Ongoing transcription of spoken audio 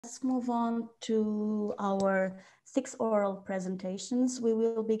Let's move on to our 6 oral presentations. We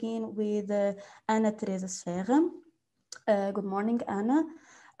will begin with Ana Teresa Serra. Good morning, Ana.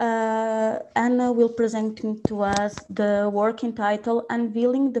 Ana will present to us the work entitled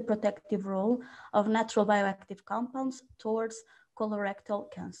Unveiling the Protective Role of Natural Bioactive Compounds Towards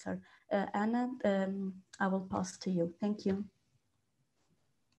Colorectal Cancer. Ana, I will pass to you. Thank you.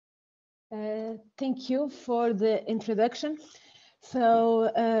 Thank you for the introduction.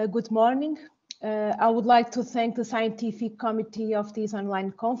 So, good morning. I would like to thank the scientific committee of this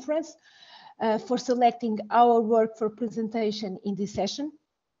online conference for selecting our work for presentation in this session.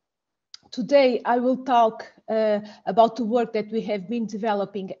 Today, I will talk about the work that we have been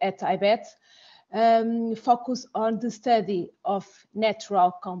developing at IBET, focus on the study of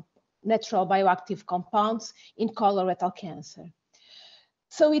natural bioactive compounds in colorectal cancer.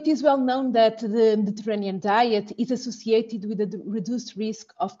 So it is well known that the Mediterranean diet is associated with a reduced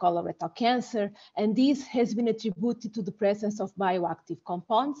risk of colorectal cancer, and this has been attributed to the presence of bioactive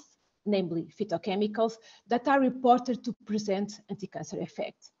compounds, namely phytochemicals, that are reported to present anti-cancer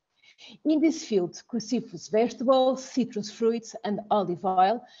effects. In this field, cruciferous vegetables, citrus fruits, and olive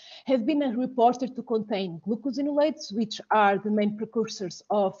oil have been reported to contain glucosinolates, which are the main precursors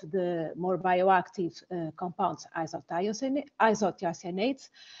of the more bioactive compounds, isothiocyanates,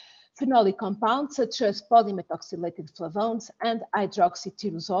 phenolic compounds such as polymethoxylated flavones, and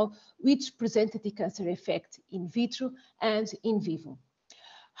hydroxytyrosol, which present anti-cancer effect in vitro and in vivo.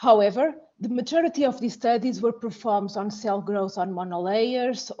 However, the majority of these studies were performed on cell growth on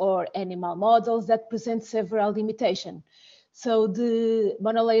monolayers or animal models that present several limitations. So the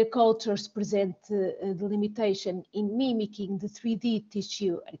monolayer cultures present the limitation in mimicking the 3D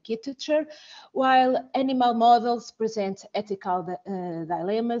tissue architecture, while animal models present ethical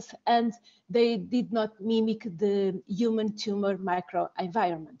dilemmas and they did not mimic the human tumor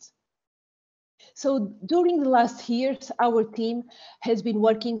microenvironment. So during the last years, our team has been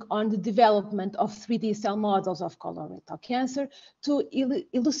working on the development of 3D cell models of colorectal cancer to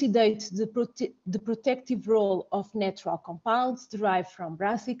elucidate the protective role of natural compounds derived from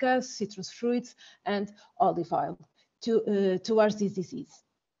brassicas, citrus fruits, and olive oil towards this disease.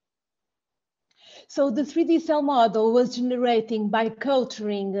 So the 3D cell model was generated by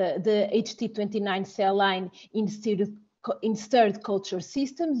culturing the HT29 cell line in stirred culture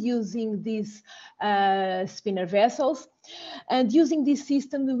systems using these spinner vessels. And using this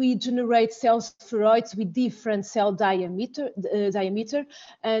system, we generate cell spheroids with different cell diameter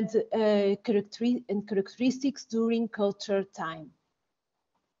and characteristics during culture time.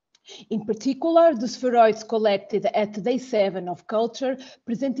 In particular, the spheroids collected at day 7 of culture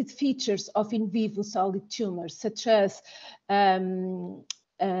presented features of in vivo solid tumors, such as an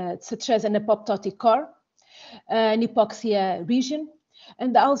apoptotic core, an hypoxia region,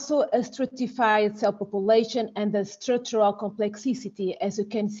 and also a stratified cell population and a structural complexity. As you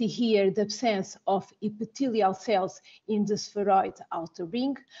can see here, the absence of epithelial cells in the spheroid outer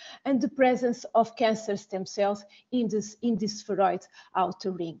ring and the presence of cancer stem cells in this spheroid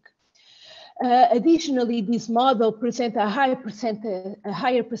outer ring. Additionally, this model presents a higher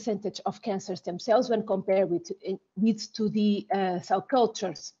percentage of cancer stem cells when compared with to the cell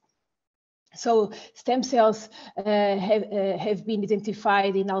cultures. So stem cells have been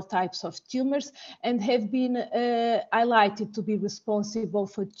identified in all types of tumors and have been highlighted to be responsible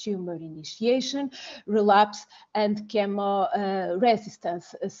for tumor initiation, relapse, and chemo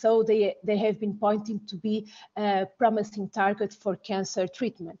resistance. So they have been pointing to be a promising target for cancer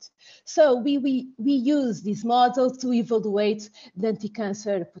treatment. So we use this model to evaluate the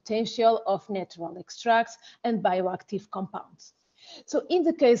anti-cancer potential of natural extracts and bioactive compounds. So in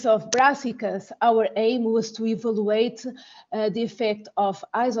the case of brassicas, our aim was to evaluate the effect of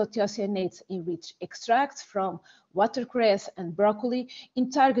isothiocyanates-enriched extracts from watercress and broccoli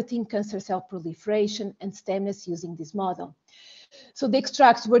in targeting cancer cell proliferation and stemness using this model. So the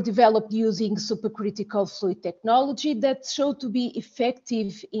extracts were developed using supercritical fluid technology that showed to be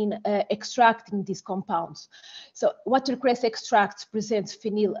effective in extracting these compounds. So watercress extracts present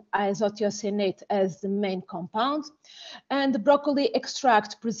phenyl isothiocyanate as the main compound, and the broccoli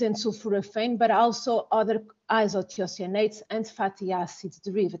extract presents sulforaphane, but also other isothiocyanates and fatty acid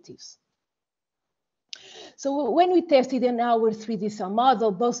derivatives. So when we tested in our 3D cell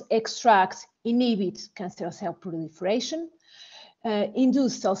model, both extracts inhibit cancer cell proliferation,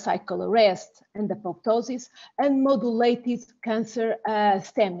 induced cell cycle arrest and apoptosis, and modulated cancer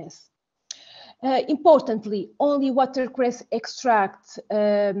stemness. Importantly, only watercress extract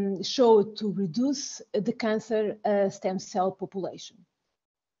showed to reduce the cancer stem cell population.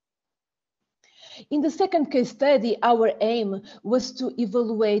 In the second case study, our aim was to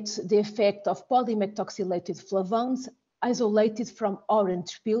evaluate the effect of polymethoxylated flavones isolated from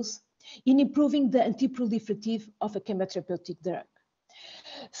orange peels in improving the antiproliferative of a chemotherapeutic drug.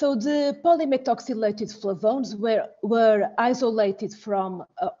 So the polymethoxylated flavones were isolated from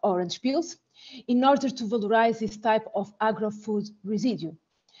orange peels in order to valorize this type of agro-food residue.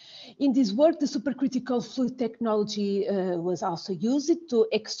 In this work, the supercritical fluid technology was also used to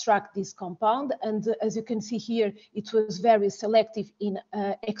extract this compound. And as you can see here, it was very selective in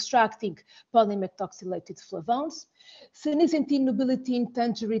extracting polymethoxylated flavones. Senescentine, nobiletine,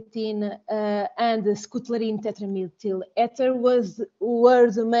 tangeritin, and scutelarine tetramethyl ether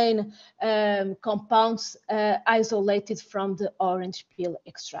were the main compounds isolated from the orange peel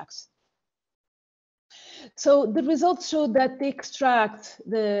extracts. So the results showed that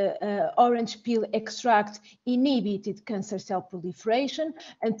the orange peel extract inhibited cancer cell proliferation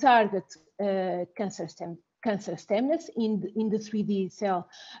and target cancer stemness in the 3D cell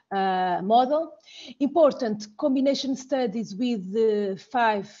model. Important combination studies with the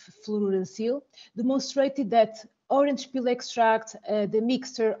 5-fluorouracil demonstrated that orange peel extract, the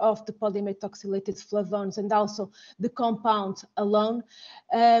mixture of the polymethoxylated flavones and also the compound alone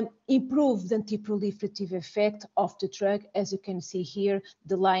improved the antiproliferative effect of the drug, as you can see here,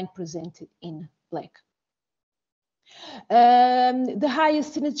 the line presented in black. The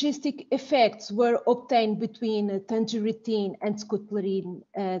highest synergistic effects were obtained between tangeritin and scutelarine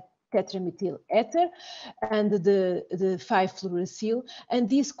tetramethyl ether and the 5-fluorouracil, and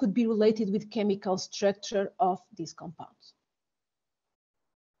this could be related with chemical structure of these compounds.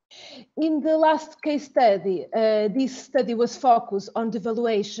 In the last case study, this study was focused on the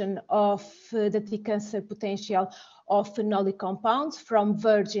evaluation of the anti-cancer potential of phenolic compounds from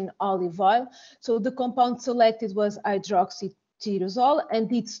virgin olive oil. So the compound selected was hydroxytyrosol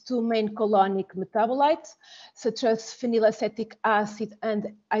and its two main colonic metabolites, such as phenylacetic acid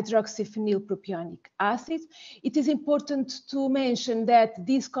and hydroxyphenylpropionic acid. It is important to mention that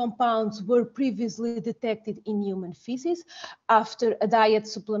these compounds were previously detected in human feces after a diet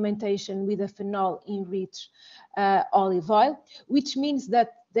supplementation with a phenol-enriched olive oil, which means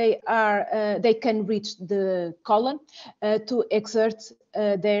that they can reach the colon to exert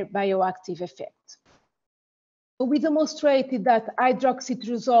their bioactive effect. We demonstrated that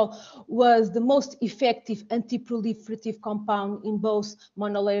hydroxytyrosol was the most effective antiproliferative compound in both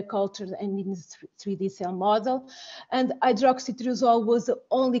monolayer cultures and in the 3D cell model. And hydroxytyrosol was the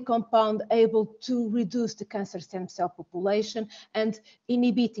only compound able to reduce the cancer stem cell population and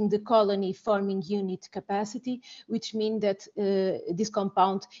inhibiting the colony forming unit capacity, which means that this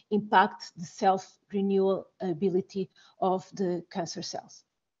compound impacts the self-renewal ability of the cancer cells.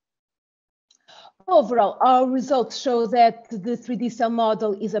 Overall, our results show that the 3D cell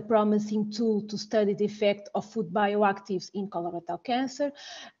model is a promising tool to study the effect of food bioactives in colorectal cancer,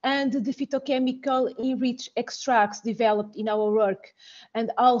 and the phytochemical enriched extracts developed in our work,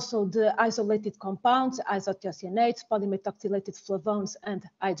 and also the isolated compounds, isothiocyanates, polymethoxylated flavones, and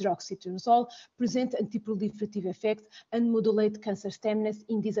hydroxytyrosol present antiproliferative effect and modulate cancer stemness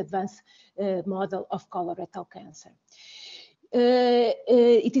in this advanced model of colorectal cancer.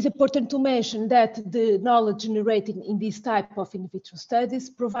 It is important to mention that the knowledge generated in this type of in vitro studies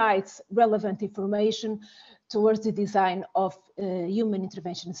provides relevant information towards the design of human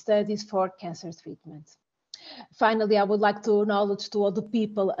intervention studies for cancer treatment. Finally, I would like to acknowledge to all the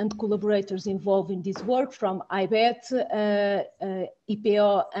people and collaborators involved in this work from IBET,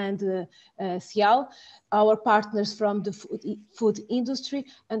 IPO and CIAL, our partners from the food industry,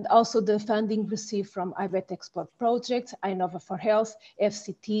 and also the funding received from IBET Export Project, Inova for Health,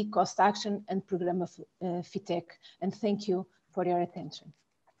 FCT, Cost Action, and Program of FITEC. And thank you for your attention.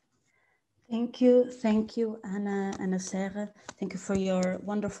 Thank you, Anna Serra. Thank you for your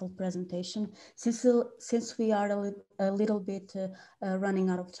wonderful presentation. Since we are a little bit running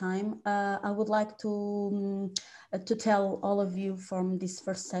out of time, I would like to tell all of you from this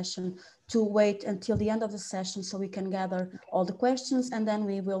first session to wait until the end of the session so we can gather all the questions, and then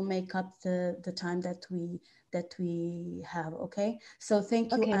we will make up the time that we have. Okay, so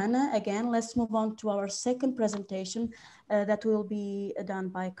thank you, Anna. Again, let's move on to our second presentation that will be done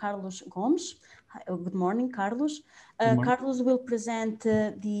by Carlos Gomes. Good morning, Carlos. Carlos will present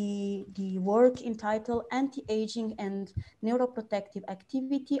the work entitled Anti-Aging and Neuroprotective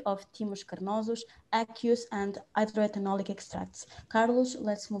Activity of Thymus carnosus, aqueous and hydroethanolic extracts. Carlos,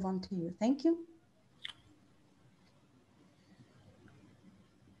 let's move on to you. Thank you.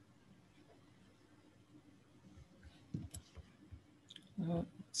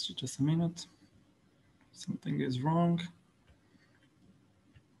 Just a minute. Something is wrong.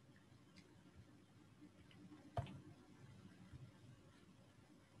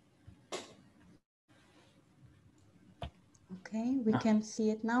 Okay, we can see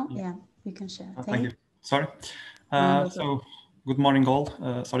it now. Yeah, you can share. Thank you. Sorry. So, good morning all.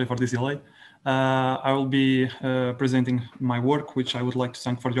 Sorry for this delay. I will be presenting my work, which I would like to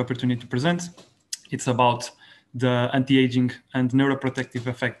thank for the opportunity to present. It's about the anti-aging and neuroprotective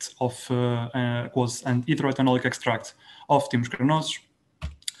effects of aqueous and heteroethanolic extract of Thymus carnosus.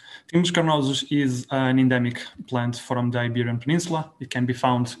 Thymus carnosus is an endemic plant from the Iberian Peninsula. It can be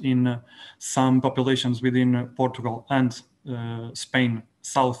found in some populations within Portugal and Spain,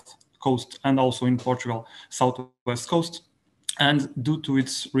 south coast, and also in Portugal, southwest coast. And due to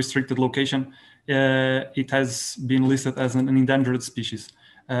its restricted location, it has been listed as an endangered species,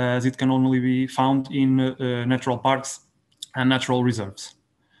 as it can only be found in natural parks and natural reserves.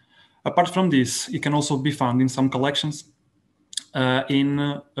 Apart from this, it can also be found in some collections in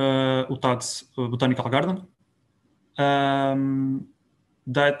Utad's Botanical Garden,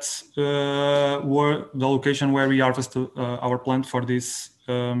 that were the location where we harvested our plant for this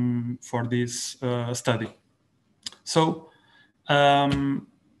study. So,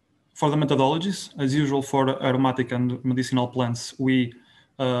 for the methodologies, as usual for aromatic and medicinal plants, we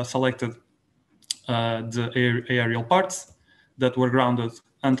selected the aerial parts that were grounded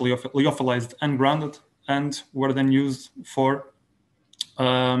and lyophilized and grounded, and were then used for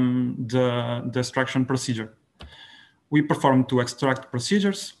the extraction procedure. We performed two extract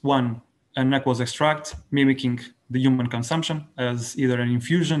procedures. One, an aqueous extract, mimicking the human consumption as either an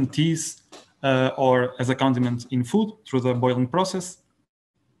infusion, teas, or as a condiment in food through the boiling process.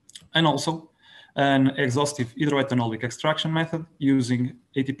 And also an exhaustive hydroethanolic extraction method using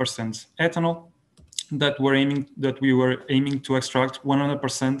 80% ethanol that we were aiming to extract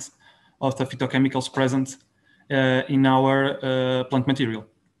 100% of the phytochemicals present in our plant material.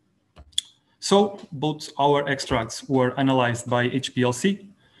 So both our extracts were analyzed by HPLC,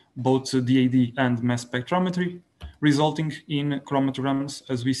 both DAD and mass spectrometry, resulting in chromatograms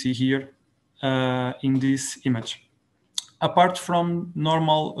as we see here in this image. Apart from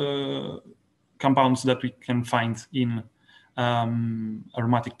normal compounds that we can find in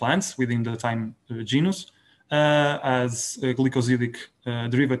aromatic plants within the thyme genus, as glycosidic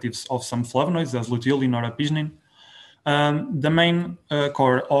derivatives of some flavonoids, as luteolin or apigenin, the main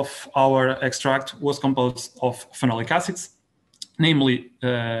core of our extract was composed of phenolic acids, namely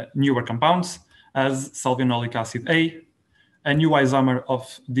newer compounds as salvionolic acid a new isomer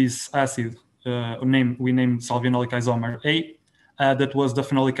of this acid we named salvionolic isomer A, that was the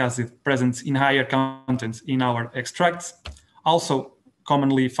phenolic acid present in higher content in our extracts, also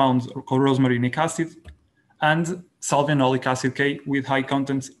commonly found rosmarinic acid, and salvionolic acid K with high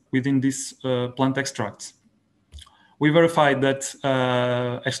content within these plant extracts. We verified that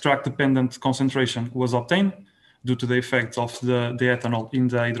extract-dependent concentration was obtained due to the effect of the ethanol in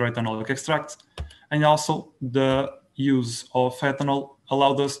the hydroethanolic extract, and also the use of ethanol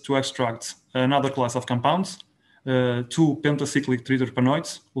allowed us to extract another class of compounds, two pentacyclic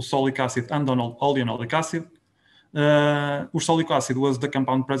triterpenoids, ursolic acid and oleanolic acid. Ursolic acid was the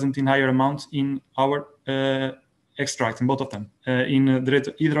compound present in higher amounts in our extract, in both of them, in the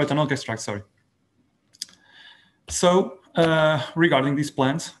hydroethanolic extract, sorry. So, regarding this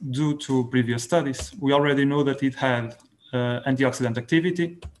plant, due to previous studies, we already know that it had antioxidant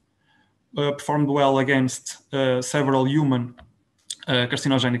activity, performed well against several human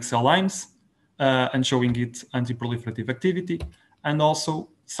carcinogenic cell lines, and showing it anti-proliferative activity, and also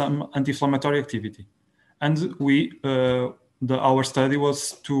some anti-inflammatory activity. And our study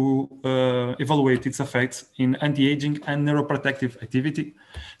was to evaluate its effects in anti-aging and neuroprotective activity,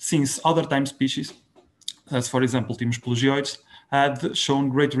 since other thyme species, as for example Thymus pelagioides, had shown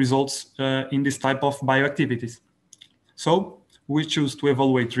great results in this type of bioactivities. So we choose to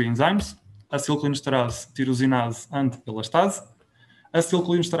evaluate three enzymes: acetylcholinesterase, tyrosinase, and elastase.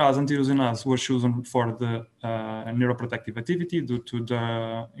 Acetylcholinesterase and tyrosinase were chosen for the neuroprotective activity due to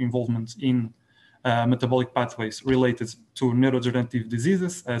the involvement in metabolic pathways related to neurodegenerative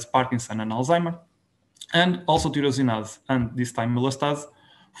diseases as Parkinson and Alzheimer, and also tyrosinase and this time elastase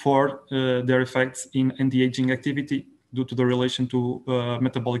for their effects in anti-aging activity due to the relation to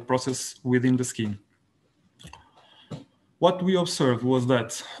metabolic process within the skin. What we observed was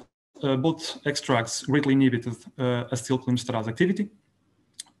that both extracts greatly inhibited acetylcholinesterase activity,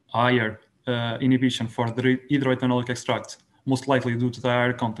 higher inhibition for the hydroethanolic extract, most likely due to the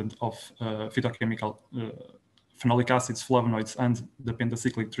higher content of phytochemical phenolic acids, flavonoids, and the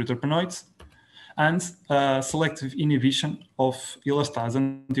pentacyclic triterpenoids, and selective inhibition of elastase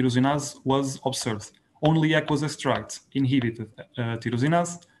and tyrosinase was observed. Only aqueous extract inhibited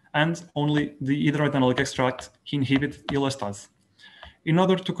tyrosinase, and only the hydroethanolic extract inhibited elastase. In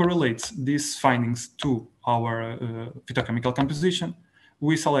order to correlate these findings to our phytochemical composition,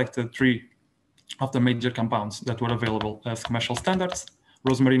 we selected 3 of the major compounds that were available as commercial standards: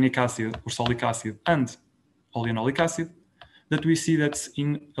 rosmarinic acid, ursolic acid, and oleanolic acid, that we see that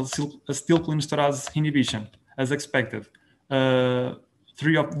in acetylcholinesterase inhibition, as expected,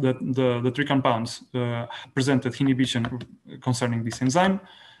 3 of the 3 compounds presented inhibition concerning this enzyme,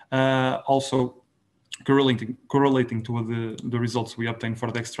 also correlating to the results we obtained for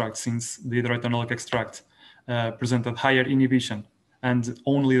the extract, since the hydroethanolic extract presented higher inhibition, and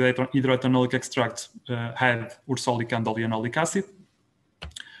only the hydroethanolic extract had ursolic and oleanolic acid.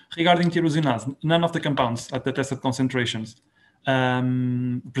 Regarding tyrosinase, none of the compounds at the tested concentrations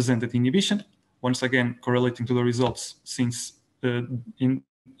presented inhibition, once again correlating to the results, since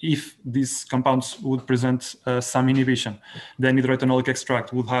if these compounds would present some inhibition, then hydroethanolic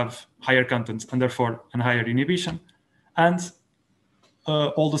extract would have higher content and therefore a higher inhibition. And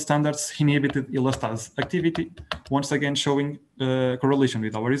all the standards inhibited elastase activity, once again showing correlation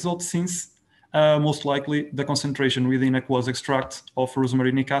with our results, since most likely the concentration within aqueous extract of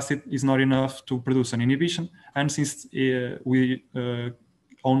rosmarinic acid is not enough to produce an inhibition. And since we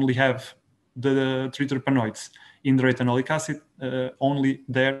only have the 3 terpenoids in the hydroethanolic acid, only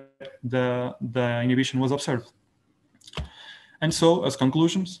there the inhibition was observed. And so, as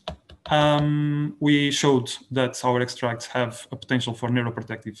conclusions, we showed that our extracts have a potential for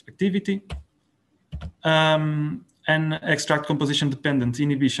neuroprotective activity. An extract composition-dependent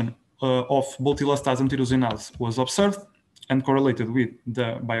inhibition of both elastase and tyrosinase was observed and correlated with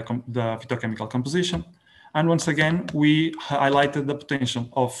the phytochemical composition. And once again, we highlighted the potential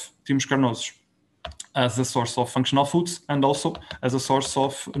of thymus carnosus as a source of functional foods and also as a source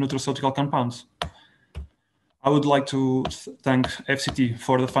of nutraceutical compounds. I would like to thank FCT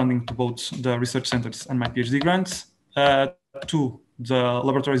for the funding to both the research centers and my PhD grants, to the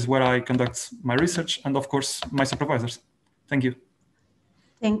laboratories where I conduct my research, and of course, my supervisors. Thank you.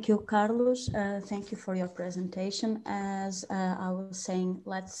 Thank you, Carlos. Thank you for your presentation. As I was saying,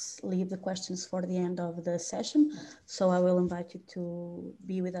 let's leave the questions for the end of the session. So I will invite you to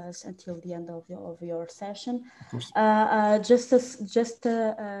be with us until the end of your session. Just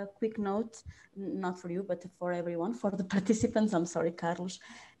a quick note, not for you, but for everyone, for the participants. I'm sorry, Carlos.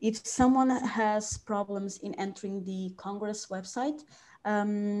 If someone has problems in entering the Congress website,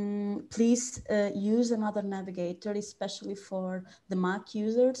 please use another navigator, especially for the Mac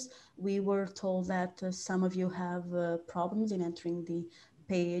users. We were told that some of you have problems in entering the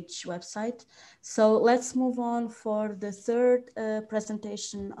page website. So let's move on for the third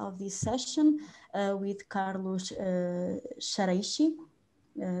presentation of this session with Carlos Shiraishi.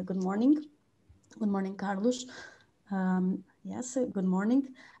 Good morning. Good morning, Carlos. Yes, good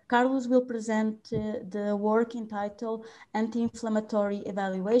morning. Carlos will present the work entitled Anti-Inflammatory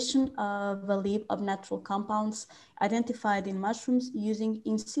Evaluation of a Lib of Natural Compounds Identified in Mushrooms Using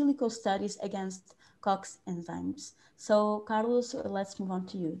In Silico Studies Against COX Enzymes. So, Carlos, let's move on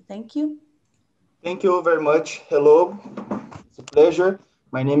to you. Thank you. Thank you very much. Hello, it's a pleasure.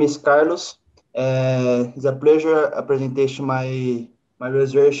 My name is Carlos. It's a pleasure to present my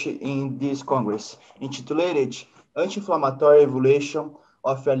research in this Congress, intitulated Anti-Inflammatory Evaluation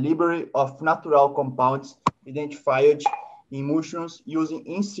of a library of natural compounds identified in mushrooms using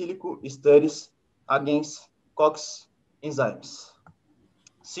in silico studies against COX enzymes.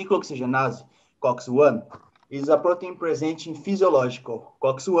 Cyclooxygenase, COX-1, is a protein present in physiological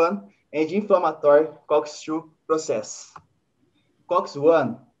COX-1 and inflammatory COX-2 process.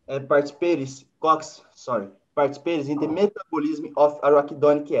 COX-1 participates in the metabolism of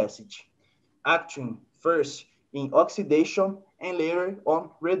arachidonic acid, acting first in oxidation and later on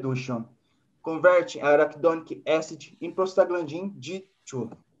reduction, converting arachidonic acid in prostaglandin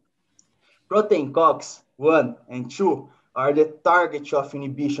G2. Protein COX-1 and 2 are the target of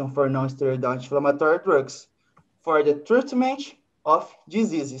inhibition for non-steroidal inflammatory drugs for the treatment of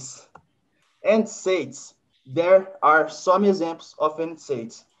diseases. NSAIDs, there are some examples of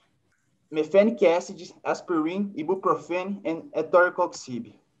NSAIDs: mefenic acid, aspirin, ibuprofen, and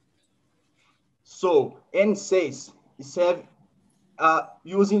etoricoxib. So, NSAIDs is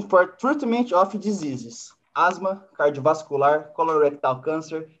using for treatment of diseases: asthma, cardiovascular, colorectal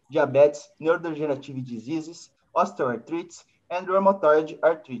cancer, diabetes, neurodegenerative diseases, osteoarthritis, and rheumatoid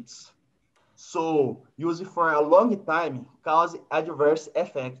arthritis. So, used for a long time cause adverse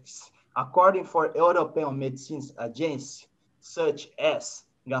effects, according for European Medicines Agency, such as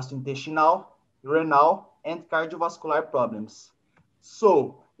gastrointestinal, renal, and cardiovascular problems.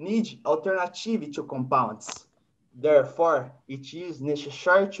 So, need alternative to compounds. Therefore, it is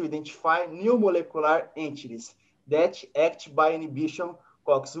necessary to identify new molecular entities that act by inhibition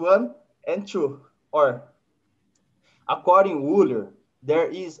COX-1 and 2, or according to Wooler, there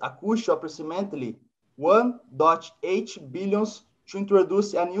is a cost of approximately 1.8 billion to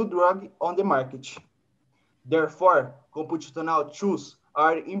introduce a new drug on the market. Therefore, computational tools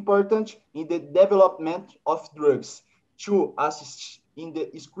are important in the development of drugs to assist in the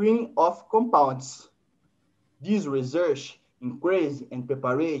screening of compounds. This research increased and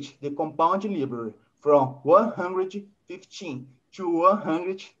prepared the compound library from 115 to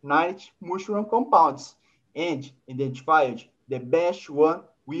 190 mushroom compounds and identified the best one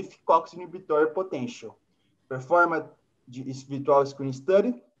with COX inhibitory potential. Performed the virtual screen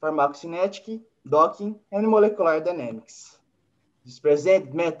study, pharmacokinetic, docking, and molecular dynamics. This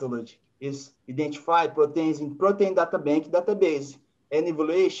present method is identify proteins in protein data bank database and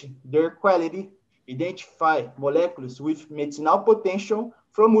evaluate their quality, identify molecules with medicinal potential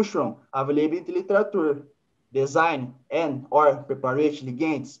from mushroom available in the literature, design and or preparate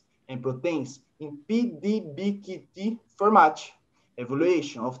ligands and proteins in PDBQT format,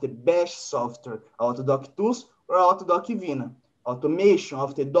 evaluation of the best software, Autodoc tools or Autodoc Vina, automation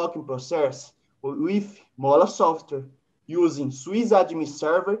of the docking process with Mola software, using Swiss admin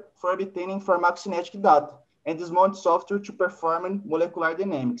server for obtaining pharmacokinetic data, and dismount software to perform molecular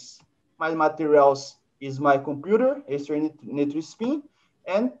dynamics. My materials is my computer, Spin,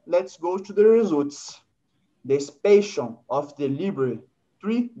 and let's go to the results. The expansion of the library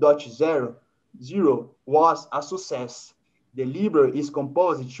 3.0 was a success. The library is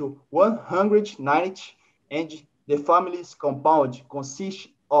composed to 190 and the family's compound consists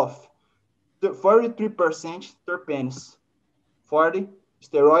of 43% terpenes, 40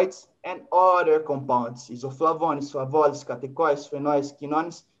 steroids, and other compounds, isoflavones, flavones, catechols, phenols,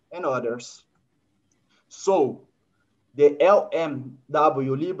 quinones, and others. So, the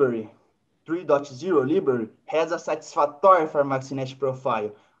LMW library 3.0 library has a satisfactory pharmacokinetic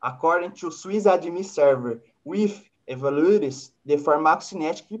profile according to Swiss admin server with evaluates the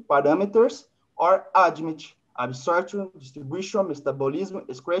pharmacokinetic parameters or admit absorption, distribution, metabolism,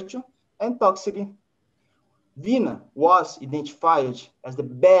 excretion, and toxicity. Vina was identified as the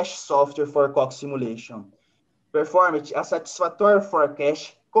best software for COX simulation, performed a satisfactory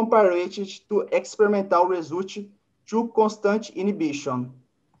forecast compared to experimental results to constant inhibition.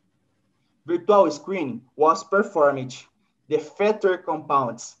 Virtual screening was performed. The factor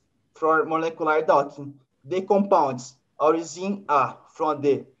compounds for molecular docking. The compounds origin A from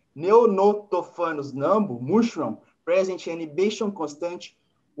the Neonotophanes nambu mushroom present inhibition constant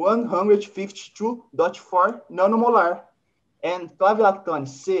 152.4 nanomolar, and clavulactone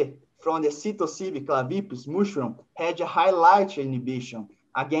C from the Cytocibe clavipes mushroom had a highlight inhibition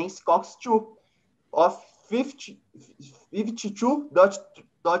against COX-2 of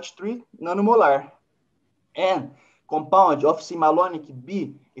 52.3 nanomolar, and compound of simalonic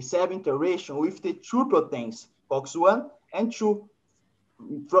B is have interaction with the two proteins, COX-1 and 2,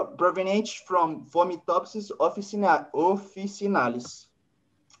 provenient from Fomitopsis officinalis.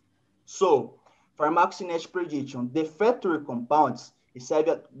 So, pharmacokinetic prediction, the factory compounds is have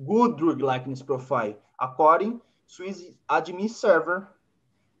a good drug likeness profile according to Swiss admin server.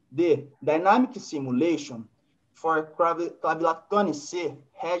 The dynamic simulation for clavulactone C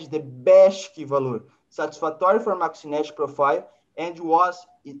had the best key value, satisfactory pharmacokinetic profile, and was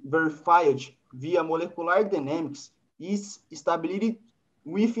verified via molecular dynamics is stability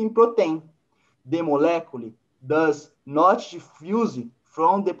within protein. The molecule does not diffuse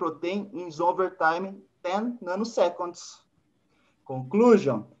from the protein in over time 10 nanoseconds.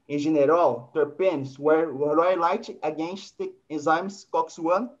 Conclusion, in general, terpenes were highlighted against the enzymes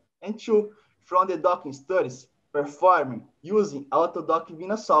COX-1 and 2 from the docking studies performed using Autodoc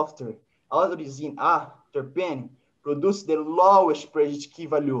Vina software. Origin A terpene produced the lowest predicted key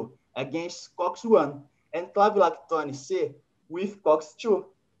value against COX-1 and clavulactone C with COX-2.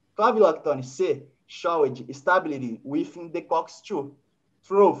 Clavulactone C showed stability within the COX-2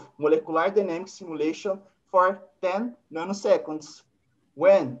 through molecular dynamic simulation for 10 nanoseconds.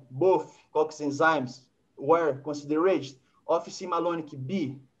 When both COX enzymes were considered, oficimalonic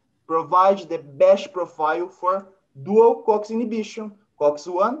B provides the best profile for dual COX inhibition,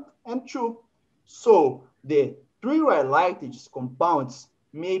 COX-1 and 2. So the three highlighted compounds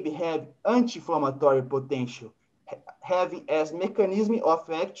maybe have anti-inflammatory potential, having as mechanism of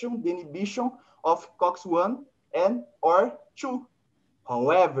action the inhibition of COX-1 and or 2.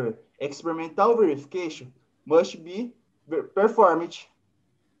 However, experimental verification must be performed.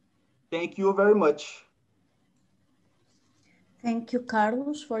 Thank you very much. Thank you,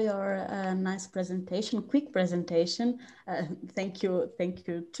 Carlos, for your nice presentation, quick presentation. Thank you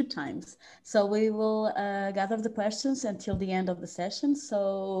 2 times. So we will gather the questions until the end of the session.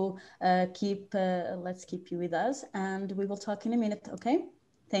 So let's keep you with us, and we will talk in a minute, okay?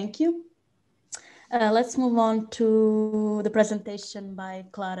 Thank you. Let's move on to the presentation by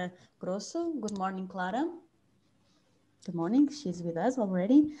Clara Grosso. Good morning, Clara. Good morning, she's with us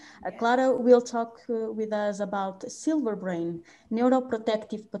already. Clara will talk with us about silver brain,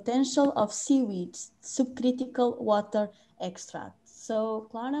 neuroprotective potential of seaweeds, subcritical water extract. So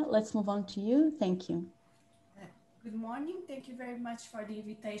Clara, let's move on to you. Thank you. Good morning. Thank you very much for the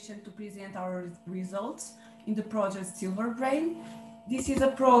invitation to present our results in the project Silver Brain. This is a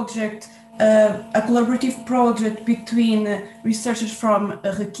project, a collaborative project between researchers from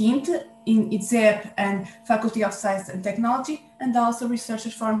Requinte in ITSEP and Faculty of Science and Technology, and also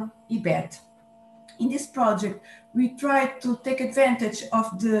researchers from IBET. In this project, we try to take advantage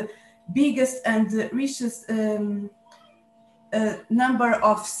of the biggest and the richest number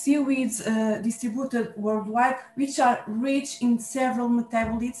of seaweeds distributed worldwide, which are rich in several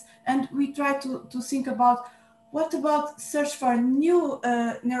metabolites, and we try to think about what about search for new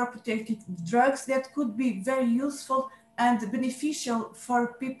neuroprotective drugs that could be very useful and beneficial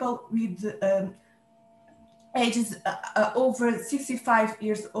for people with ages over 65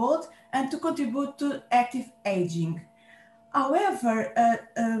 years old and to contribute to active aging. However,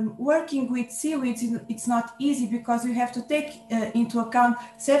 working with seaweeds, it's not easy because we have to take into account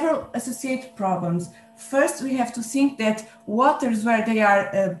several associated problems. First, we have to think that waters where they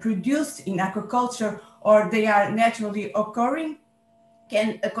are produced in aquaculture or they are naturally occurring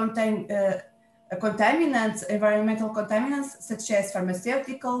can contain contaminants, environmental contaminants such as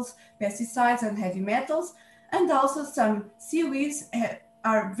pharmaceuticals, pesticides, and heavy metals. And also some seaweeds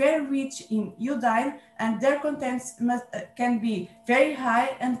are very rich in iodine, and their contents can be very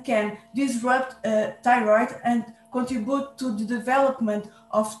high and can disrupt thyroid and contribute to the development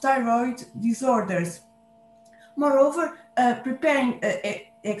of thyroid disorders. Moreover, preparing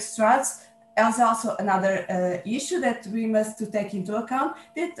extracts is also another issue that we must take into account,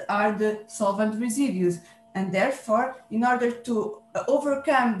 that are the solvent residues. And therefore, in order to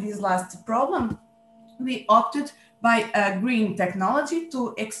overcome this last problem, we opted by a green technology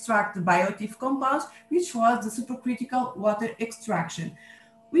to extract the bioactive compounds, which was the supercritical water extraction.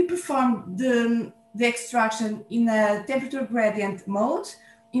 We performed the extraction in a temperature gradient mode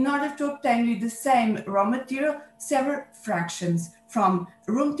in order to obtain with the same raw material several fractions from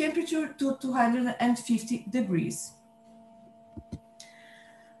room temperature to 250 degrees.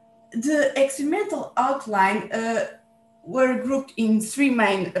 The experimental outline were grouped in 3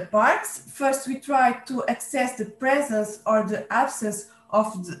 main parts. First, we tried to assess the presence or the absence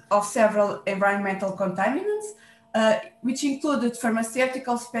of several environmental contaminants, which included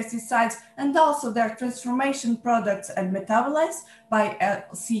pharmaceuticals, pesticides, and also their transformation products and metabolites by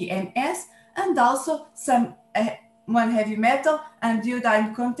LCMS, and also some one heavy metal and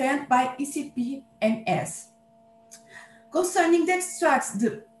iodine content by ECP-MS. Concerning the extracts,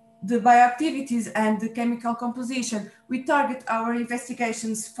 the bioactivities and the chemical composition, we target our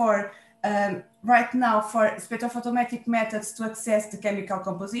investigations for right now for spectrophotometric methods to assess the chemical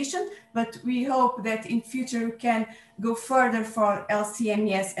composition, but we hope that in future we can go further for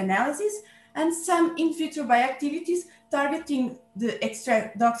LCMS analysis, and some in vitro bioactivities targeting the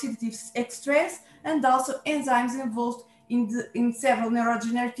oxidative stress and also enzymes involved in several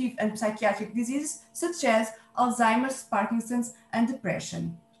neurodegenerative and psychiatric diseases such as Alzheimer's, Parkinson's, and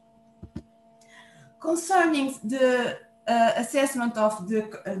depression. Concerning the assessment of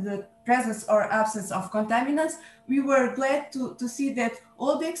the presence or absence of contaminants, we were glad to see that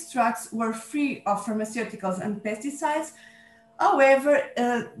all the extracts were free of pharmaceuticals and pesticides. However,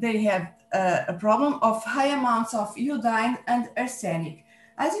 they have a problem of high amounts of iodine and arsenic.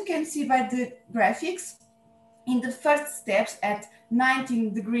 As you can see by the graphics, in the first steps at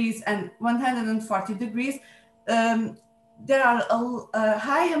 19 degrees and 140 degrees, there are a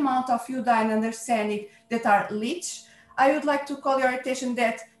high amount of iodine and arsenic that are leached. I would like to call your attention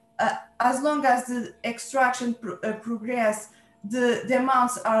that as long as the extraction progresses, the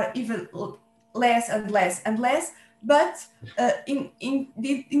amounts are even less and less and less. But in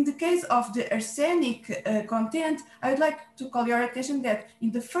the case of the arsenic content, I would like to call your attention that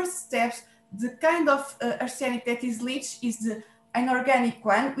in the first steps, the kind of arsenic that is leached is the inorganic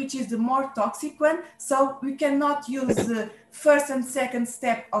one, which is the more toxic one. So we cannot use the first and second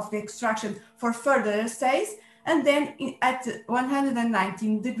step of the extraction for further assays. And then at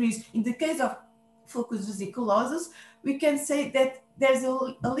 119 degrees, in the case of Fucus vesiculosus, we can say that there's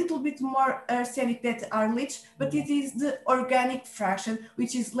a little bit more arsenic that are leached, but it is the organic fraction,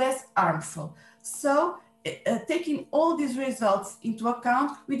 which is less harmful. So taking all these results into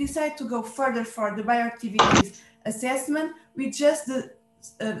account, we decide to go further for the bioactivities assessment with just the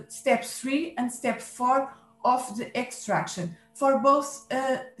step 3 and step 4 of the extraction. For both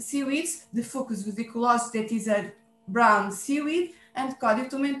seaweeds, the Fucus vesiculosus, that is a brown seaweed, and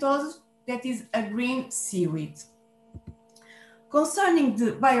Codiotomentosus, that is a green seaweed. Concerning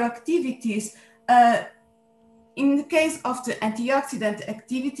the bioactivities, in the case of the antioxidant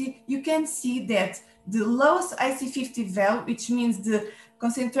activity, you can see that the lowest IC50 value, which means the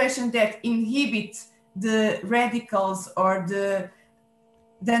concentration that inhibits the radicals or the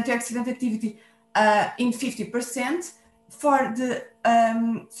antioxidant activity in 50%. For the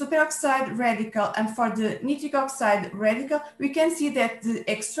superoxide radical and for the nitric oxide radical, we can see that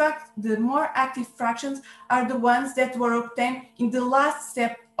the more active fractions are the ones that were obtained in the last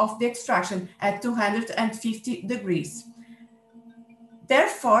step of the extraction at 250 degrees.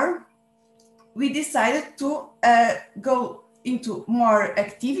 Therefore, we decided to go into more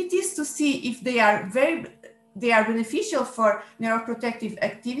activities to see if they are beneficial for neuroprotective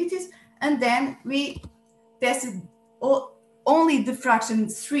activities, and then we tested only the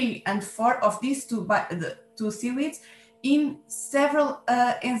fractions 3 and 4 of these two seaweeds in several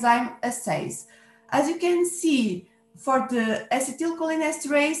enzyme assays. As you can see, for the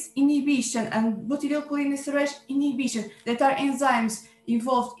acetylcholinesterase inhibition and butyrylcholinesterase inhibition, that are enzymes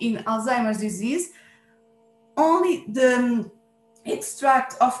involved in Alzheimer's disease, only the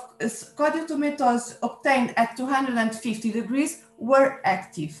extract of Codiotomentosus obtained at 250 degrees were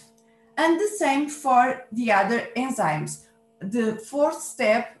active. And the same for the other enzymes. The fourth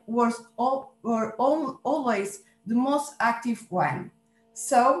step was always the most active one.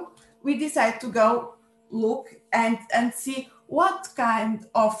 So we decided to go look and see what kind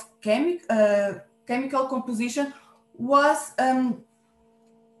of chemical composition was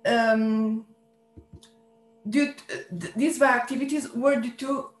these bioactivities were due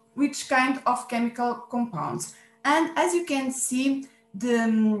to which kind of chemical compounds. And as you can see,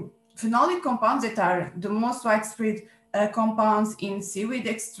 the phenolic compounds that are the most widespread compounds in seaweed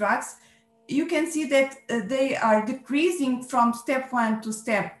extracts, you can see that they are decreasing from step 1 to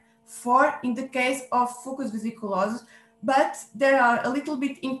step 4 in the case of Fucus vesiculosus, but there are a little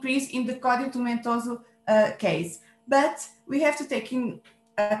bit increase in the Codiotomentosus case. But we have to take in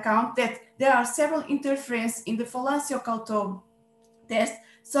account that there are several interferences in the phalanxio-Calto test,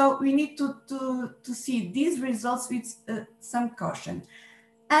 so we need to see these results with some caution.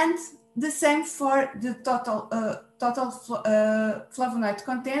 And the same for the total flavonoid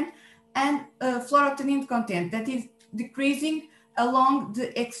content and fluorotannin content that is decreasing along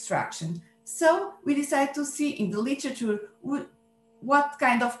the extraction. So we decided to see in the literature what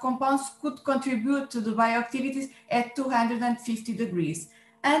kind of compounds could contribute to the bioactivities at 250 degrees.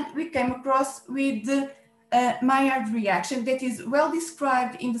 And we came across with the Maillard reaction that is well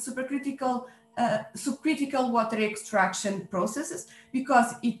described in the subcritical water extraction processes,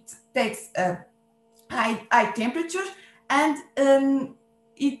 because it takes a high temperature, and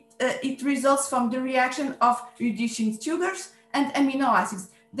it results from the reaction of reducing sugars and amino acids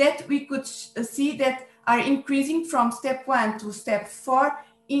that we could see that are increasing from step 1 to step 4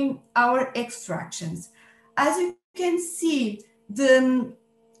 in our extractions. As you can see, the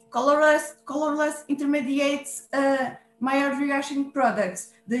colorless intermediates Maillard reaction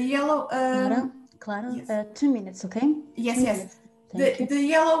products, the yellow... Clara, yes. 2 minutes, okay? Yes. The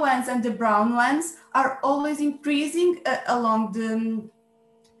yellow ones and the brown ones are always increasing along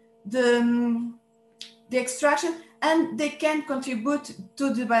the extraction, and they can contribute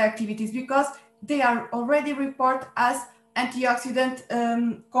to the bioactivities because they are already reported as antioxidant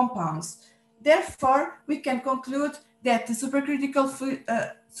compounds. Therefore, we can conclude that the subcritical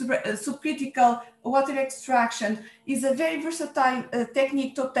water extraction is a very versatile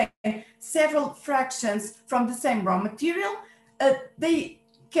technique to obtain several fractions from the same raw material. They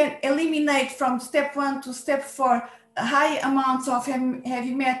can eliminate from step 1 to step 4 high amounts of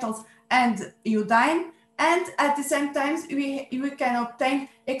heavy metals and iodine, and at the same time we can obtain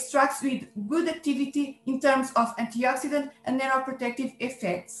extracts with good activity in terms of antioxidant and neuroprotective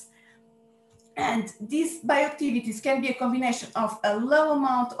effects. And these bioactivities can be a combination of a low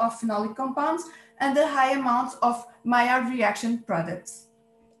amount of phenolic compounds and a high amount of Maillard reaction products.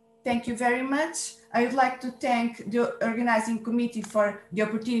 Thank you very much. I would like to thank the organizing committee for the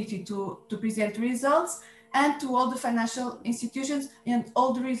opportunity to present results, and to all the financial institutions and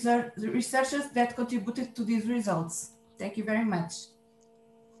all the researchers that contributed to these results. Thank you very much.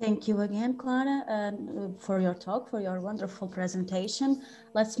 Thank you again, Clara, for your talk, for your wonderful presentation.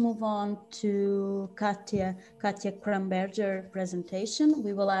 Let's move on to Katja Kramberger presentation.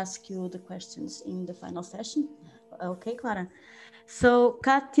 We will ask you the questions in the final session. Okay, Clara. So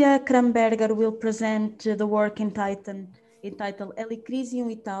Katja Kramberger will present the work entitled Helichrysum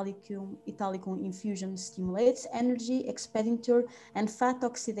italicum infusion stimulates energy expenditure and fat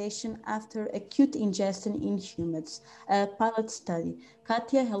oxidation after acute ingestion in humans, a pilot study.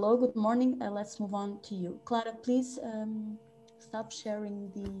 Katja, hello, good morning. Let's move on to you. Clara, please stop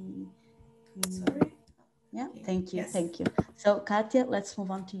sharing the... Sorry. Yeah, Okay. thank you, Yes. thank you. So Katja, let's move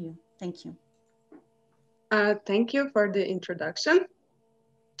on to you. Thank you. Thank you for the introduction.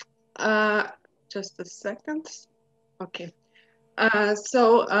 Just a second. Okay.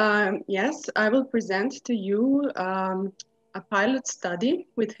 Yes, I will present to you a pilot study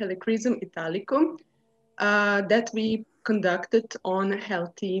with Helichrysum italicum that we conducted on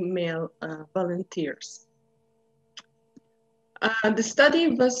healthy male volunteers. The study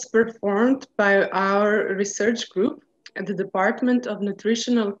was performed by our research group at the Department of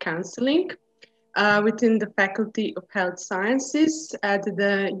Nutritional Counseling within the Faculty of Health Sciences at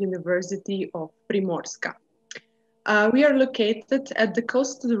the University of Primorska. We are located at the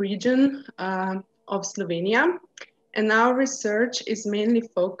coastal region of Slovenia, and our research is mainly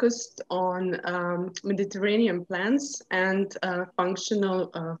focused on Mediterranean plants and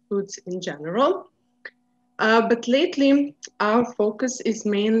functional foods in general. But lately, our focus is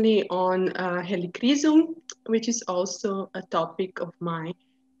mainly on Helichrysum, which is also a topic of my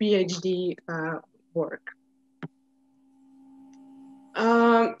PhD work.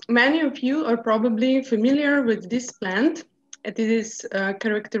 Many of you are probably familiar with this plant. It is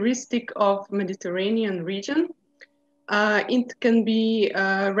characteristic of Mediterranean region. It can be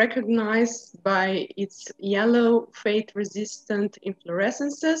recognized by its yellow fate-resistant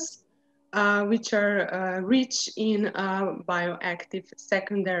inflorescences, which are rich in bioactive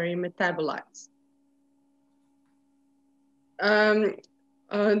secondary metabolites.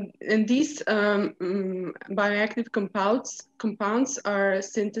 And these bioactive compounds are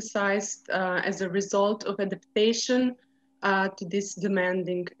synthesized as a result of adaptation to this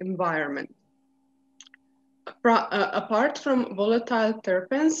demanding environment. Apart from volatile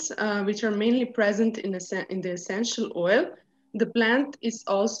terpenes, which are mainly present in the essential oil, the plant is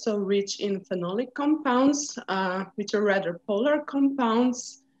also rich in phenolic compounds, which are rather polar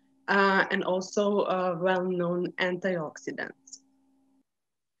compounds, and also well-known antioxidants.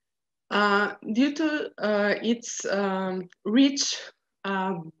 Due to its rich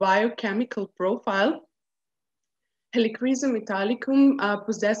biochemical profile, Helichrysum italicum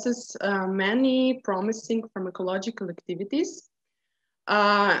possesses many promising pharmacological activities.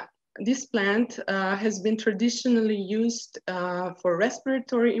 This plant has been traditionally used for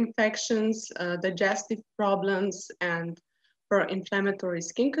respiratory infections, digestive problems, and for inflammatory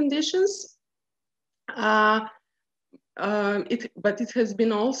skin conditions. But it has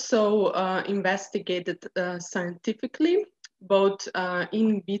been also investigated scientifically, both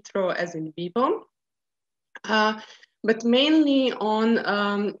in vitro as in vivo, but mainly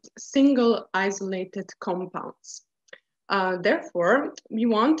on single isolated compounds. Therefore, we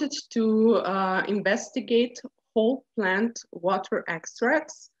wanted to investigate whole plant water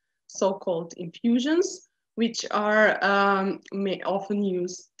extracts, so-called infusions, which are often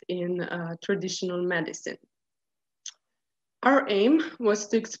used in traditional medicine. Our aim was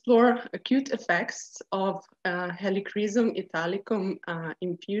to explore acute effects of Helichrysum italicum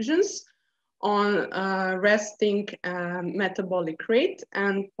infusions on resting metabolic rate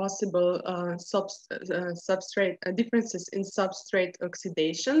and possible substrate differences in substrate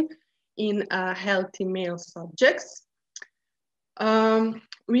oxidation in healthy male subjects.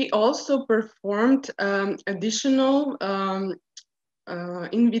 We also performed additional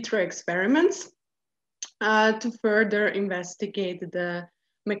in vitro experiments to further investigate the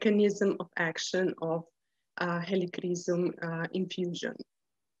mechanism of action of Helichrysum infusion.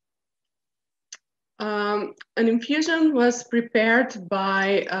 An infusion was prepared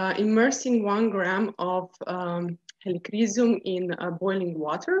by immersing 1 gram of Helichrysum in boiling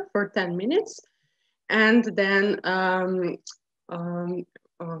water for 10 minutes, and then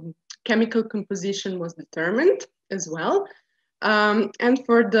chemical composition was determined as well. And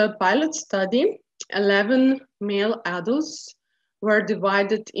for the pilot study, 11 male adults were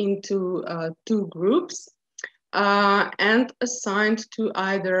divided into 2 groups and assigned to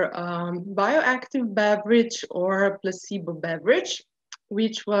either bioactive beverage or a placebo beverage,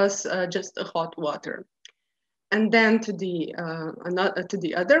 which was just a hot water. And then to the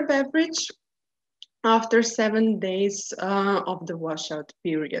other beverage, after 7 days of the washout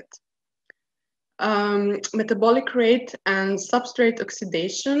period. Metabolic rate and substrate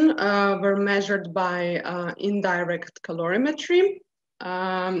oxidation were measured by indirect calorimetry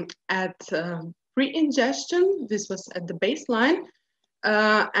at pre-ingestion. This was at the baseline,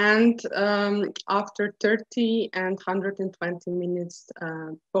 and after 30 and 120 minutes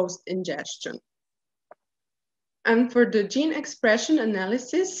post-ingestion. And for the gene expression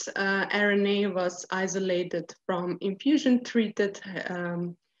analysis, RNA was isolated from infusion-treated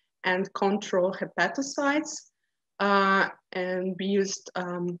and control hepatocytes, and we used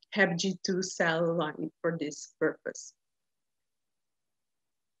HepG2 cell line for this purpose.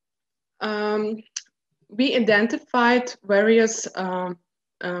 We identified various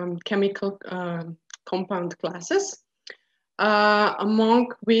chemical compound classes,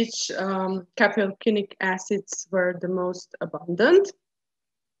 among which caproalkynic acids were the most abundant,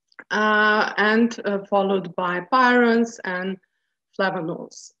 and followed by pyrrones and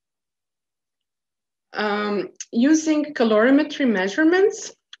flavonols. Using calorimetry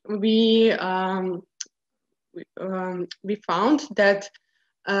measurements, we found that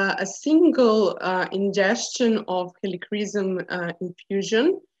a single ingestion of helichrysum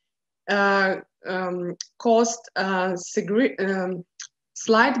infusion caused a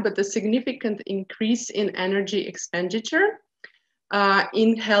slight but a significant increase in energy expenditure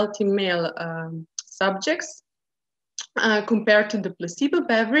in healthy male subjects compared to the placebo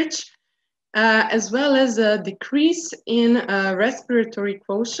beverage, as well as a decrease in respiratory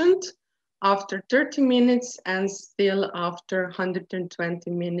quotient after 30 minutes and still after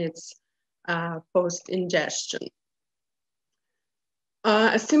 120 minutes post-ingestion.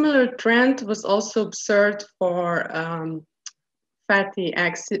 A similar trend was also observed for fat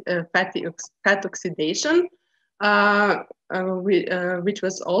oxidation, which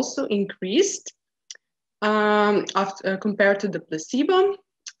was also increased compared to the placebo.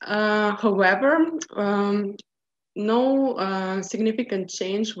 However, no significant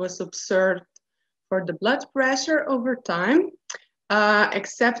change was observed for the blood pressure over time,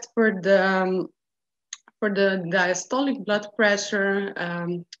 except for the diastolic blood pressure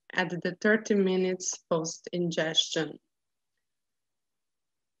at the 30 minutes post-ingestion.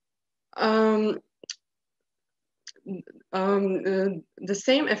 The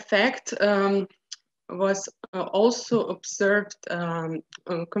same effect was also observed,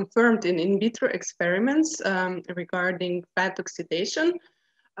 confirmed in vitro experiments regarding fat oxidation,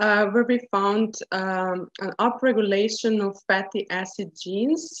 where we found an upregulation of fatty acid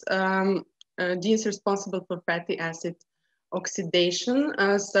genes, genes responsible for fatty acid oxidation,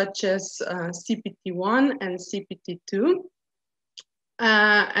 such as CPT1 and CPT2,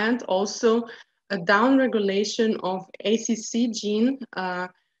 and also a downregulation of ACC gene,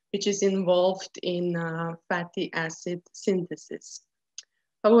 which is involved in fatty acid synthesis.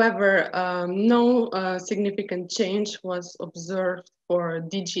 However, no significant change was observed for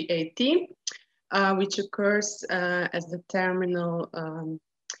DGAT, which occurs as the terminal,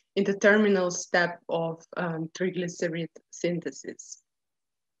 in the terminal step of triglyceride synthesis.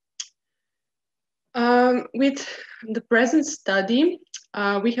 With the present study,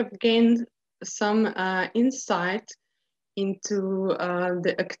 we have gained some insight into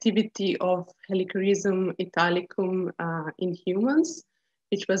the activity of Helichrysum italicum in humans,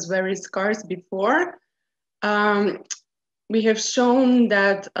 which was very scarce before. We have shown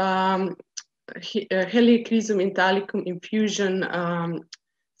that Helichrysum italicum infusion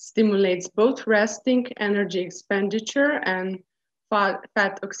stimulates both resting energy expenditure and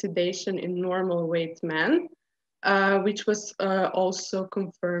fat oxidation in normal weight men, which was also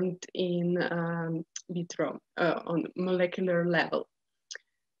confirmed in vitro on molecular level.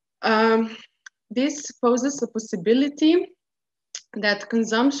 This poses a possibility that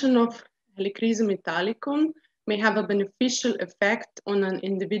consumption of Helichrysum italicum may have a beneficial effect on an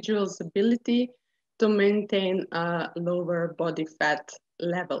individual's ability to maintain lower body fat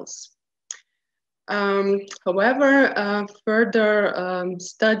levels. However, further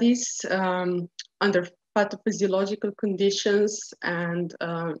studies under pathophysiological conditions and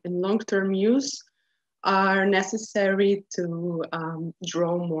in long-term use are necessary to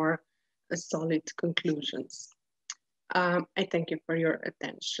draw more solid conclusions. I thank you for your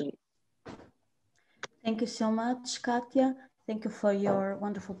attention. Thank you so much, Katja. Thank you for your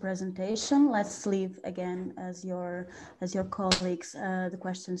wonderful presentation. Let's leave again as your colleagues the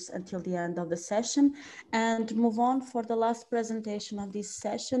questions until the end of the session and move on for the last presentation of this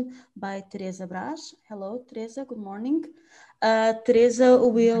session by Teresa Brás. Hello, Teresa, good morning. Teresa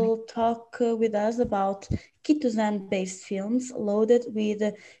will talk with us about ketosane-based films loaded with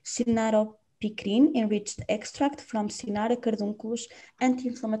picrine enriched extract from Cynara cardunculus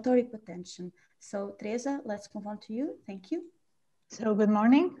anti-inflammatory potential. So Teresa, let's move on to you. Thank you. So good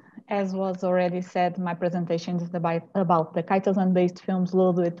morning. As was already said, my presentation is about the chitosan-based films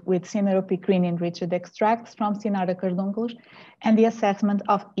loaded with cineropicrine enriched extracts from Cynara cardunculus and the assessment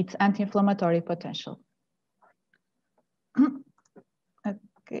of its anti-inflammatory potential.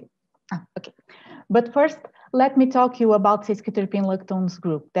 Okay. But first, let me talk you about cis-quaterpine lactones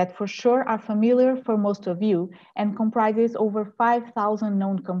group that for sure are familiar for most of you and comprises over 5,000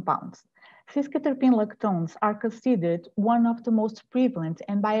 known compounds. Cis-quaterpine lactones are considered one of the most prevalent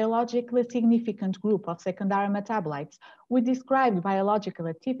and biologically significant group of secondary metabolites with described biological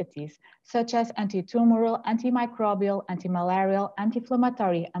activities such as anti-tumoral, antimicrobial, antimalarial,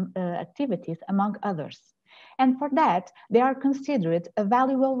 anti-inflammatory activities, among others. And for that, they are considered a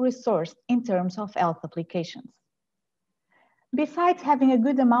valuable resource in terms of health applications. Besides having a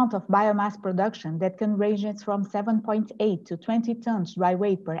good amount of biomass production that can range from 7.8 to 20 tons dry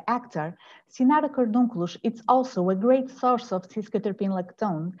weight per hectare, Cynara cardunculus is also a great source of cis-quaterpine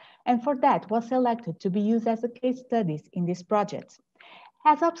lactone, and for that was selected to be used as a case studies in this project.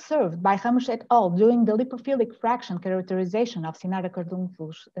 As observed by Ramos et al. During the lipophilic fraction characterization of Cynara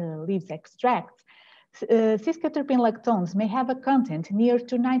cardunculus leaves extracts, cis-quaterpine lactones may have a content near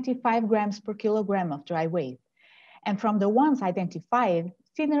to 95 grams per kilogram of dry weight. And from the ones identified,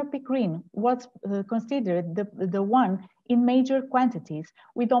 cineropicrine was considered the one in major quantities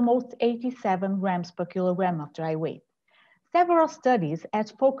with almost 87 grams per kilogram of dry weight. Several studies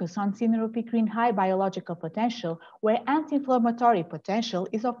had focused on cineropicrine high biological potential, where anti-inflammatory potential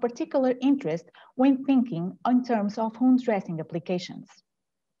is of particular interest when thinking in terms of wound dressing applications.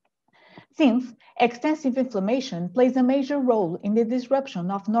 Since extensive inflammation plays a major role in the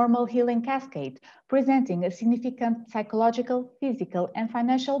disruption of normal healing cascade, presenting a significant psychological, physical, and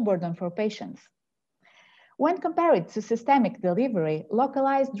financial burden for patients. When compared to systemic delivery,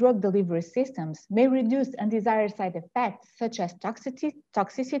 localized drug delivery systems may reduce undesired side effects such as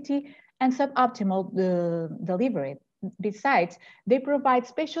toxicity and suboptimal delivery. Besides, they provide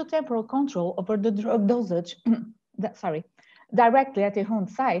spatiotemporal control over the drug dosage, directly at the wound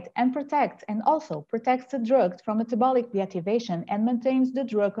site and also protects the drug from metabolic deactivation and maintains the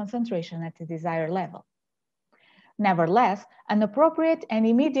drug concentration at the desired level. Nevertheless, an appropriate and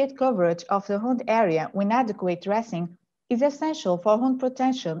immediate coverage of the wound area with adequate dressing is essential for wound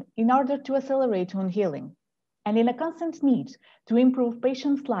protection in order to accelerate wound healing. And in a constant need to improve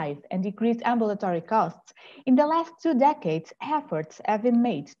patients' life and decrease ambulatory costs, in the last 2 decades, efforts have been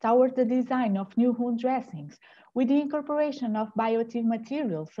made toward the design of new wound dressings with the incorporation of bioactive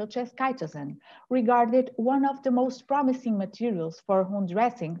materials such as chitosan, regarded one of the most promising materials for wound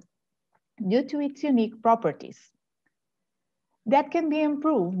dressing due to its unique properties. That can be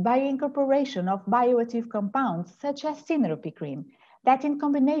improved by incorporation of bioactive compounds such as cineropicrine, that in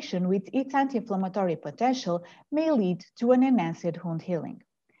combination with its anti-inflammatory potential may lead to an enhanced wound healing.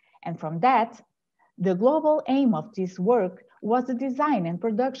 And from that, the global aim of this work was the design and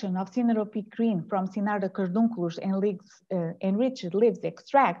production of cineropicrine from Cynara cardunculus and enriched leaves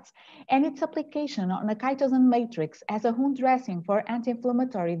extracts and its application on a chitosan matrix as a wound dressing for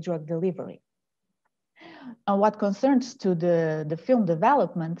anti-inflammatory drug delivery. And what concerns to the film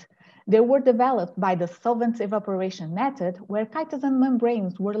development, they were developed by the solvent evaporation method, where chitosan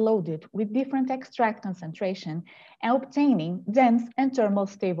membranes were loaded with different extract concentration and obtaining dense and thermal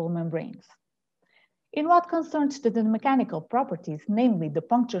stable membranes. In what concerns to the mechanical properties, namely the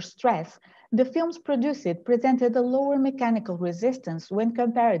puncture stress, the films produced presented a lower mechanical resistance when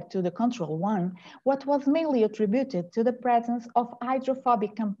compared to the control one, what was mainly attributed to the presence of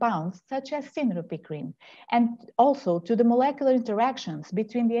hydrophobic compounds such as cineropicrine, and also to the molecular interactions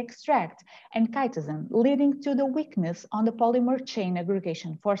between the extract and chitosan, leading to the weakness on the polymer chain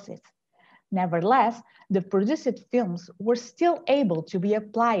aggregation forces. Nevertheless, the produced films were still able to be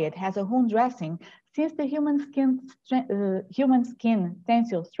applied as a wound dressing since the human skin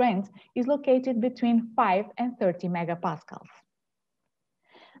tensile strength is located between 5 and 30 megapascals.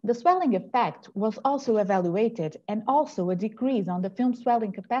 The swelling effect was also evaluated, and also a decrease on the film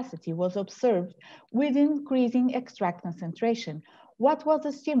swelling capacity was observed with increasing extract concentration, what was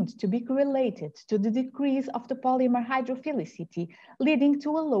assumed to be correlated to the decrease of the polymer hydrophilicity, leading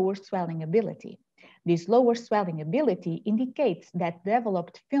to a lower swelling ability. This lower swelling ability indicates that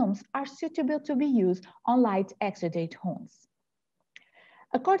developed films are suitable to be used on light exudate wounds.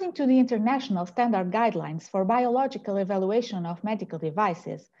 According to the international standard guidelines for biological evaluation of medical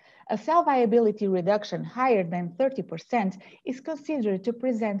devices, a cell viability reduction higher than 30% is considered to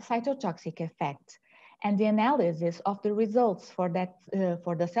present cytotoxic effects. and the analysis of the results for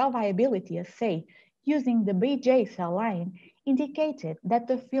the cell viability assay using the BJ cell line indicated that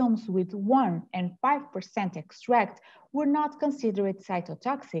the films with 1 and 5% extract were not considered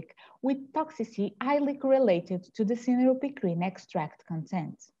cytotoxic, with toxicity highly correlated to the cineropicrin extract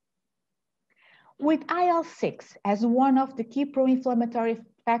content. With IL-6 as one of the key pro-inflammatory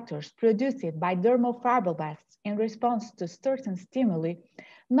factors produced by dermal fibroblasts in response to certain stimuli,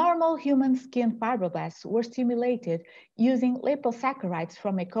 normal human skin fibroblasts were stimulated using liposaccharides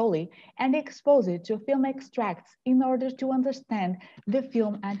from E. coli and exposed to film extracts in order to understand the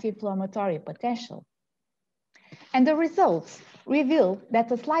film anti-inflammatory potential. And the results revealed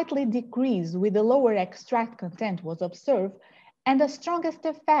that a slightly decrease with the lower extract content was observed, and the strongest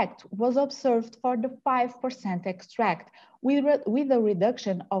effect was observed for the 5% extract with a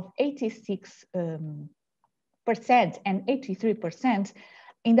reduction of 86% and 83%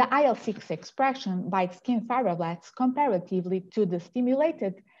 in the IL-6 expression by skin fibroblasts comparatively to the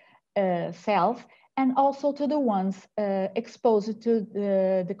stimulated cells and also to the ones exposed to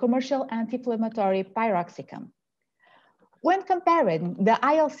the commercial anti-inflammatory piroxicam. When comparing the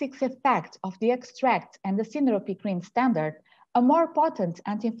IL-6 effect of the extract and the cineropicrin standard, a more potent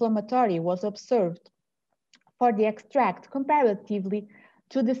anti-inflammatory was observed for the extract comparatively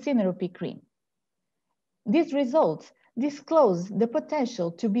to the cineropicrin. These results disclose the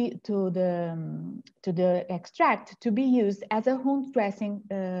potential to the extract to be used as a wound dressing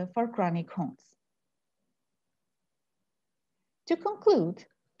for chronic wounds. To conclude,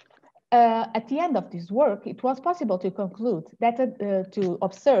 at the end of this work, it was possible to conclude that to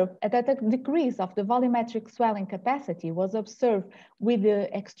observe that a decrease of the volumetric swelling capacity was observed with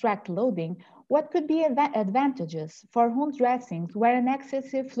the extract loading. What could be advantages for wound dressings where an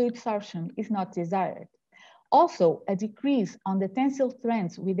excessive fluid absorption is not desired? Also, a decrease on the tensile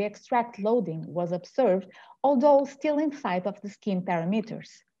strength with the extract loading was observed, although still inside of the skin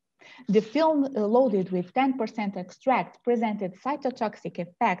parameters. The film loaded with 10% extract presented cytotoxic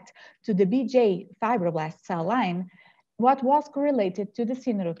effect to the BJ fibroblast cell line, what was correlated to the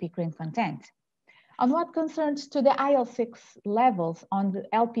cineropicrin content. On what concerns to the IL-6 levels on the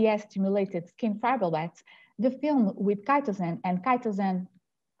LPS stimulated skin fibroblasts, the film with chitosan and chitosan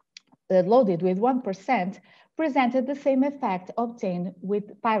loaded with 1% presented the same effect obtained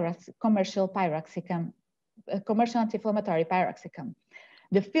with commercial anti-inflammatory piroxicam.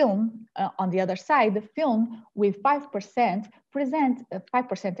 The film, on the other side, the film with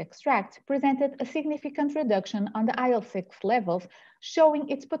 5% extract presented a significant reduction on the IL-6 levels, showing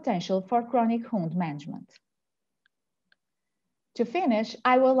its potential for chronic wound management. To finish,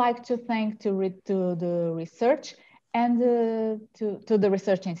 I would like to thank to the research and to the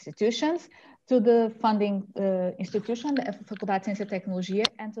research institutions, to the funding institution, the Faculdade de Ciência e Tecnologia,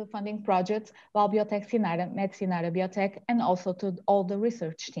 and to funding projects, Biotech Sinara, Medcinara Biotech, and also to all the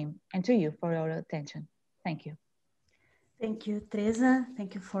research team, and to you for your attention. Thank you. Thank you, Teresa.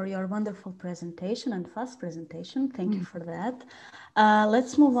 Thank you for your wonderful presentation and fast presentation. Thank you for that.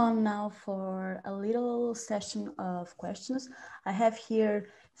 Let's move on now for a little session of questions. I have here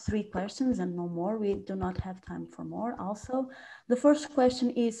 3 questions and no more. We do not have time for more also. The first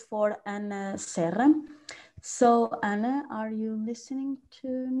question is for Ana Serra. So Ana, are you listening to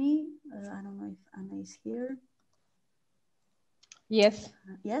me? I don't know if Ana is here. Yes.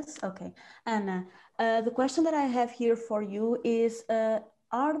 Yes, okay. Ana, the question that I have here for you is,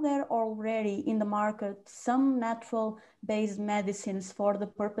 are there already in the market some natural-based medicines for the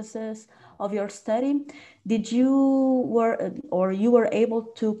purposes of your study? Did you were able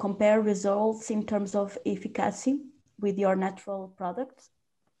to compare results in terms of efficacy with your natural products?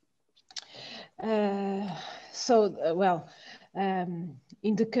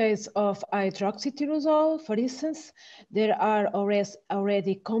 In the case of hydroxytyrosol, for instance, there are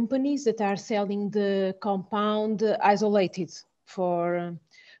already companies that are selling the compound isolated for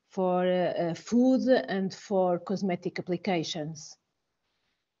food and for cosmetic applications.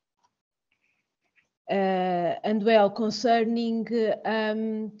 Concerning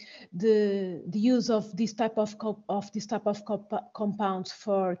the use of this type of compounds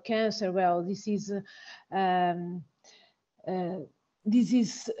for cancer, this is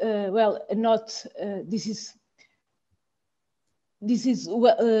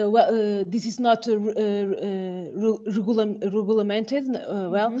not regulated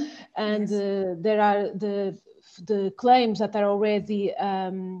well, and yes. There are the claims that are already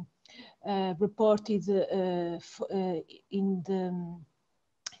reported in the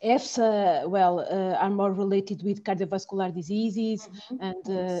EFSA, are more related with cardiovascular diseases and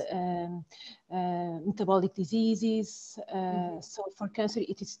metabolic diseases. So for cancer,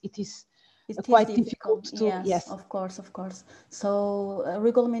 it is quite difficult to, yes, of course. So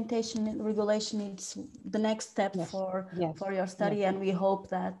regulation is the next step for your study, and we hope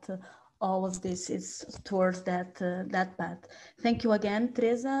that all of this is towards that path. Thank you again,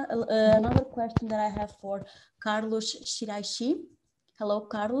 Teresa. Another question that I have for Carlos Shiraishi. Hello,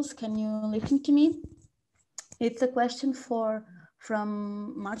 Carlos, can you listen to me? It's a question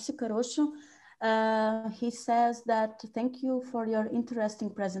from Marcio Carocho. He says that thank you for your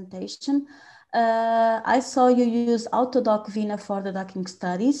interesting presentation. I saw you use Autodoc Vina for the docking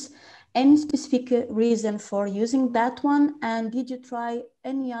studies. Any specific reason for using that one? And did you try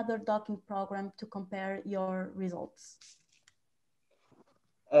any other docking program to compare your results?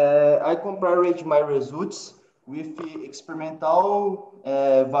 I compared my results with the experimental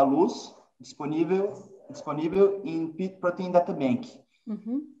values disponível in Pit Protein Data Bank.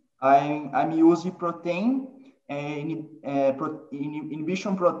 I'm using protein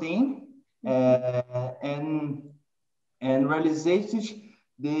inhibition protein and realized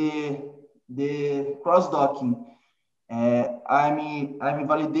the cross-docking. I'm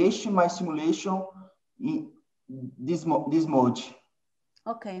validation my simulation in this mode.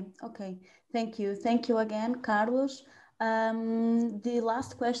 Okay. Thank you again, Carlos. The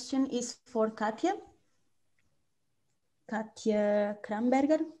last question is for Katja. Katja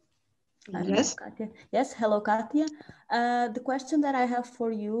Kramberger. Yes. Katja. Yes, hello, Katja. The question that I have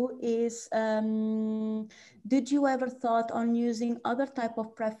for you is, did you ever thought on using other type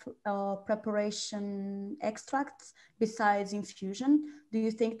of preparation extracts besides infusion? Do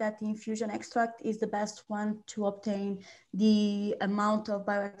you think that the infusion extract is the best one to obtain the amount of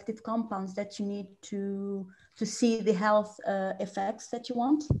bioactive compounds that you need to see the health effects that you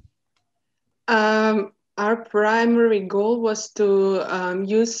want? Our primary goal was to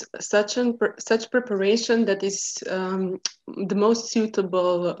use such preparation that is the most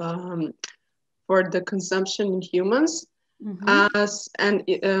suitable for the consumption in humans.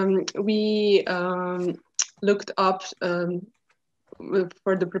 We looked up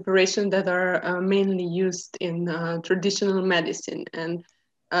for the preparation that are mainly used in traditional medicine, and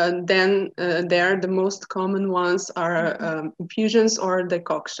then there the most common ones are infusions or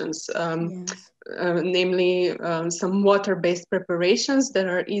decoctions. Namely some water-based preparations that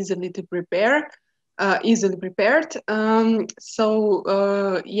are easily prepared.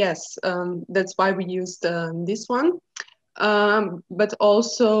 Yes, that's why we used this one. But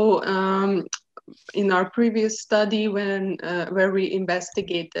also in our previous study, where we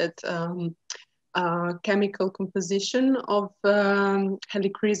investigated chemical composition of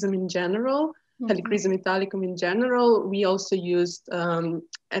helichrysum in general, Helichrysum italicum in general, we also used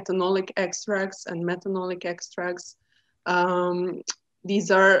ethanolic extracts and methanolic extracts.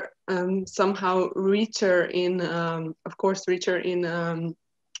 These are somehow richer in, of course, richer in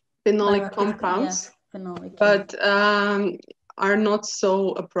phenolic compounds, but are not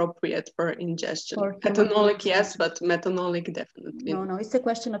so appropriate for ingestion. Ethanolic, yes, but methanolic, definitely. No, it's a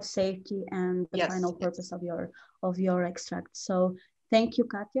question of safety and the final purpose of your extract. So thank you,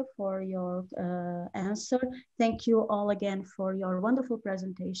 Katja, for your answer. Thank you all again for your wonderful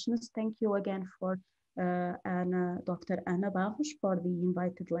presentations. Thank you again for Dr. Ana Barros for the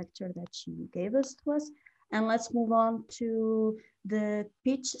invited lecture that she gave us to us. And let's move on to the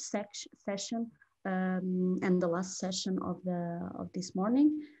pitch session and the last session of this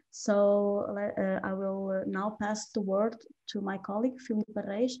morning. So I will now pass the word to my colleague, Filipe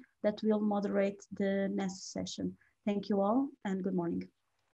Reis, that will moderate the next session. Thank you all and good morning.